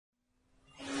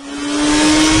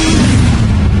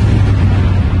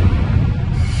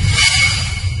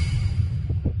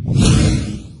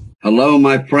Hello,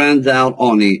 my friends out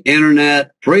on the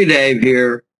internet. Free Dave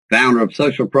here, founder of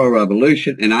Social Pro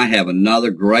Revolution, and I have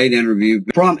another great interview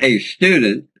from a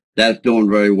student that's doing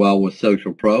very well with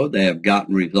Social Pro. They have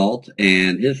gotten results,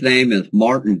 and his name is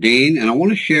Martin Dean, and I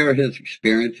want to share his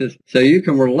experiences so you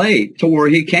can relate to where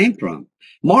he came from.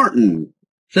 Martin,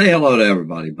 say hello to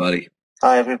everybody, buddy.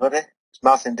 Hi, everybody. It's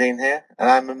Martin Dean here, and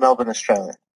I'm in Melbourne,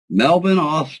 Australia. Melbourne,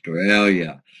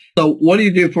 Australia. So what do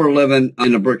you do for a living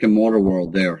in the brick and mortar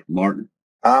world there, Martin?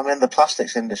 I'm in the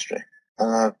plastics industry,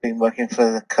 and I've been working for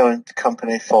the current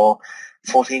company for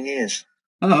 14 years.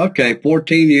 Oh, okay.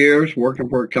 14 years working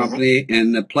for a company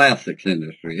in the plastics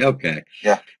industry. Okay.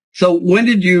 Yeah. So when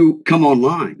did you come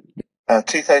online?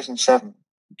 2007.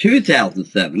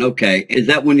 2007. Okay. Is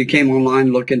that when you came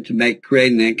online looking to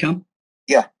create an income?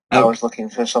 Yeah. I was looking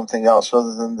for something else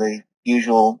other than the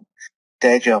usual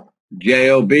day job.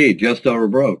 J-O-B, just over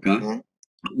broke, huh?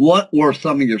 What were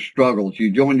some of your struggles?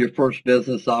 You joined your first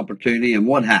business opportunity, and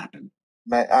what happened?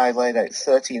 I laid out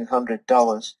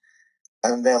 $1,300,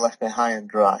 and they left me high and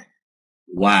dry.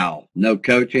 Wow. No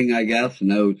coaching, I guess?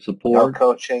 No support? No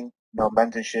coaching, no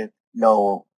mentorship,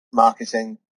 no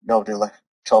marketing. Nobody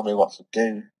told me what to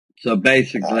do. So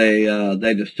basically,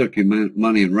 they just took your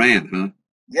money and ran, huh?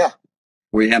 Yeah.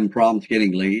 Were you having problems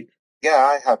getting leads? Yeah,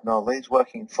 I had no leads.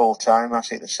 Working full time, I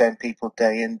see the same people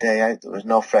day in, day out. There was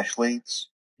no fresh leads.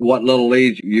 What little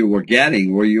leads you were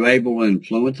getting, were you able to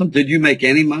influence them? Did you make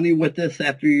any money with this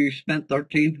after you spent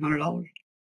 $1,300?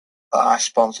 I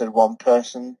sponsored one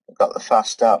person, got the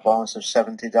fast start bonus of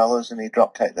 $70, and he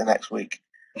dropped out the next week.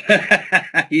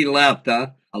 He left,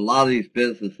 huh? A lot of these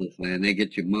businesses, man, they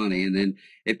get you money, and then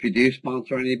if you do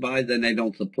sponsor anybody, then they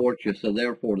don't support you. So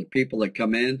therefore, the people that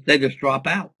come in, they just drop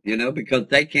out, because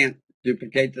they can't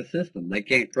duplicate the system. They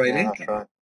can't create income. That's right.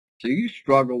 So you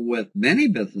struggle with many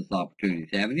business opportunities,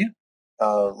 haven't you?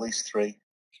 At least 3.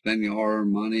 Spend your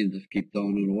hard-earned money and just keep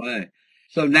throwing it away.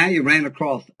 So now you ran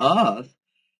across us.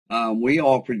 We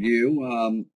offered you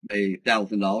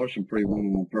 $1,000 in free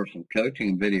one-on-one personal coaching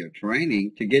and video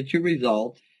training to get you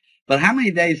results. But how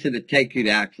many days did it take you to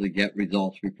actually get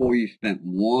results before you spent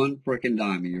one frickin'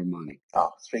 dime of your money?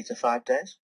 3 to 5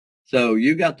 days. So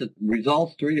you got the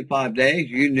results 3 to 5 days.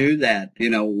 You knew that,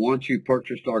 once you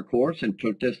purchased our course and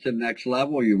took this to the next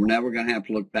level, you were never going to have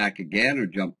to look back again or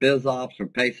jump biz ops or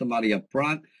pay somebody up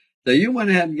front. So you went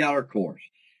ahead and got our course.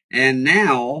 And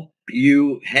now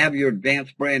you have your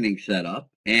advanced branding set up,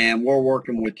 and we're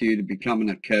working with you to becoming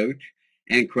a coach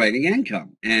and creating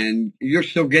income. And you're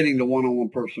still getting the one-on-one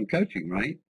personal coaching,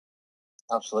 right?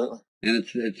 Absolutely. And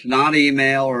it's not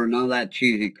email or none of that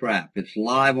cheesy crap. It's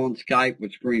live on Skype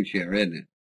with screen share, isn't it?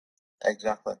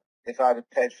 Exactly. If I'd have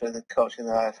paid for the coaching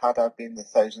that I've had, I'd be in the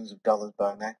thousands of dollars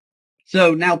by now.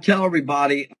 So now tell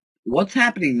everybody what's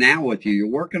happening now with you. You're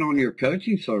working on your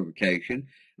coaching certification.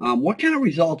 What kind of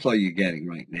results are you getting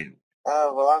right now?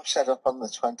 Well, I'm set up on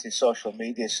the 20 social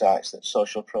media sites that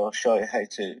Social Pro show you how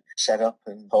to set up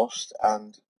and post,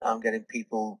 and I'm getting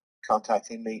people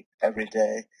contacting me every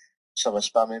day. Some are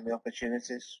spamming me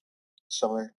opportunities.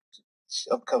 Some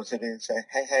come to me and say,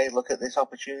 hey, look at this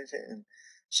opportunity. And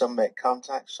some make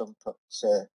contact. Some put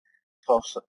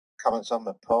post comments on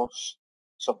the posts.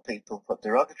 Some people put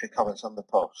derogatory comments on the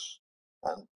posts.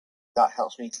 And that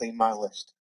helps me clean my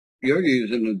list. You're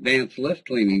using advanced list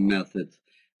cleaning methods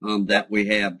that we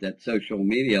have that social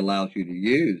media allows you to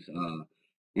use.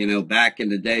 Back in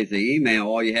the days of email,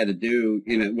 all you had to do,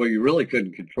 you really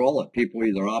couldn't control it. People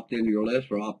either opt into your list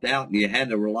or opt out, and you had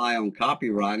to rely on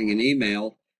copywriting and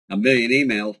emails, a million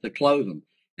emails to close them.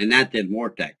 And that didn't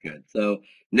work that good. So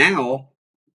now,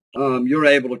 you're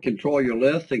able to control your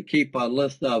list and keep a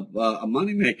list of, a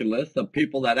money-making list of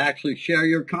people that actually share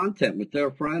your content with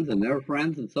their friends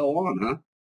and so on, huh?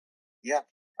 Yeah,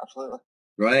 absolutely.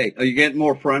 Great. Are you getting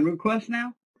more friend requests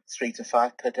now? 3 to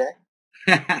 5 per day.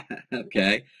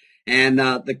 Okay. And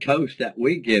the coach that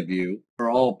we give you are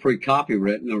all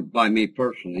pre-copywritten or by me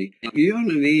personally. You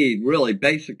only need really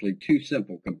basically 2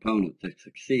 simple components to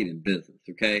succeed in business,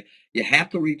 okay? You have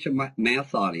to reach a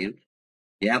mass audience.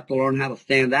 You have to learn how to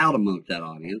stand out amongst that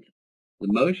audience.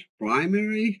 The most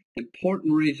primary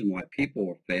important reason why people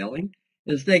are failing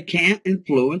is they can't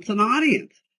influence an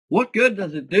audience. What good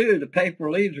does it do to pay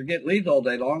for leads or get leads all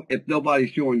day long if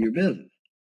nobody's joining your business?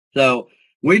 So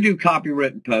we do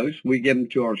copywritten posts. We give them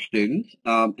to our students,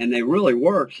 and they really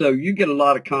work. So you get a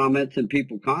lot of comments and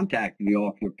people contacting you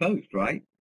off your post, right?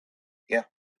 Yeah.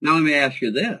 Now let me ask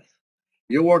you this.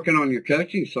 You're working on your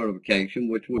coaching certification,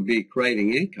 which would be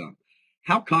creating income.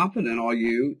 How confident are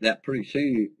you that pretty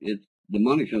soon the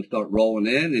money's going to start rolling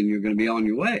in and you're going to be on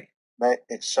your way? Mate,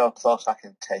 it's so close I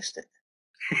can taste it.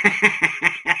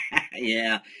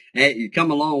 Yeah. Hey, you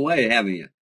come a long way, haven't you?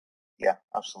 Yeah,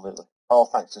 absolutely. All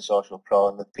thanks to Social Pro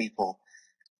and the people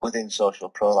within Social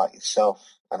Pro like yourself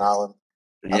and Alan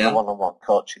and the Yeah. one-on-one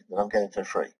coaching that I'm getting for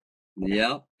free.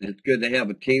 Yeah. It's good to have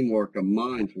a teamwork of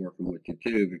minds working with you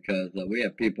too, because we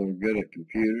have people who are good at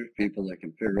computers, people that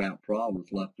can figure out problems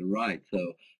left and right.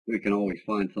 So we can always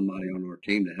find somebody on our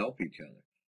team to help each other.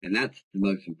 And that's the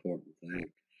most important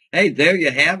thing. Hey, there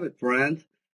you have it, friends.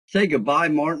 Say goodbye,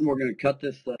 Martin. We're going to cut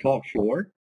this talk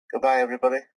short. Goodbye,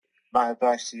 everybody. My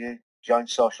advice to you, join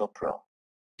Social Pro.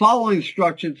 Follow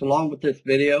instructions along with this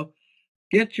video.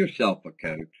 Get yourself a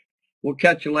coach. We'll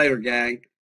catch you later, gang.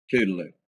 Toodaloo.